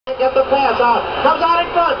Get the pass out. Comes out in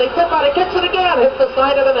front. They tip out. He kicks it again. Hits the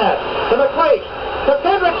side of the net. To McQuaid. To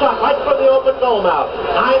Kendrickson. Right from the open goal mouth.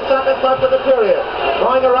 9 seconds left in the period.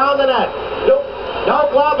 Going around the net. No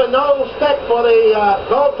glove and no stick for the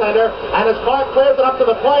goaltender. And as Clark clears it up to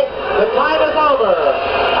the point, the time is over.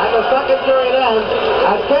 And the second period ends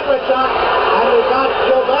as Kendrickson. And we've got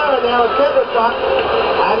Gilbert in there with Kendrickson.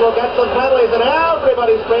 And we'll get some penalties. And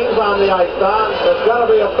everybody screams on the ice, Don. There's got to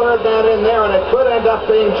be a third man in there, and it could end up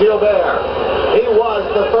being Gilbert. He was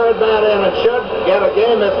the third man in and should get a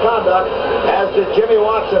game misconduct, as did Jimmy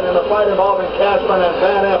Watson in the fight involving Cashman and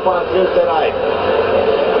Van Epp on Tuesday night.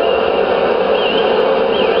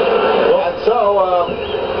 And so,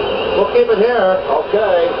 we'll keep it here.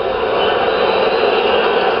 Okay.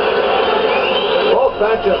 Both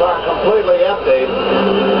benches are completely empty.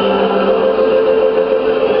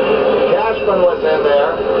 Cashman was in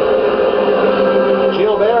there.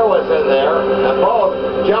 Gilbert was in there, and both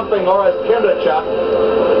jumping Horace Kindrachuk.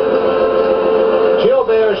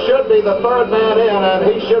 Gilbert should be the third man in, and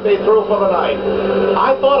he should be through for the night.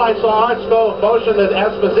 I thought I saw Art Stove motion to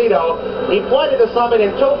Esposito. He pointed to something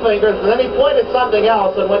in two fingers, and then he pointed something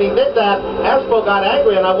else, and when he did that, Espo got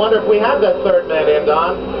angry, and I wonder if we have that third man in,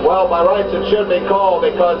 Don. Well, by rights it should be called,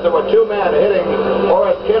 because there were two men hitting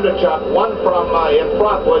Horace Kindrachuk. One from in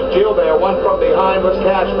front was Gilbert, one from behind was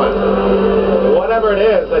Cashman. Whatever it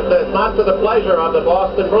is, it's not to the pleasure of the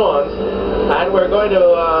Boston Bruins, and we're going to,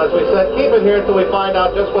 as we said, keep it here until we find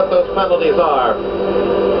out just what those penalties are.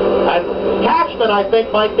 And Cashman, I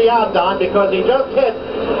think, might be out, Don, because he just hit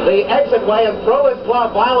the exit way and threw his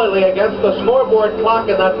glove violently against the scoreboard clock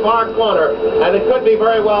in that far corner, and it could be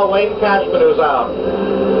very well Wayne Cashman who's out.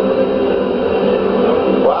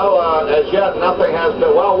 Well, as yet, nothing has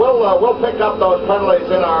been. Well, we'll pick up those penalties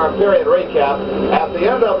in our period recap. At the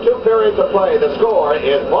end of 2 periods of play, the score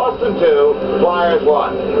is Boston 2, Flyers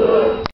 1.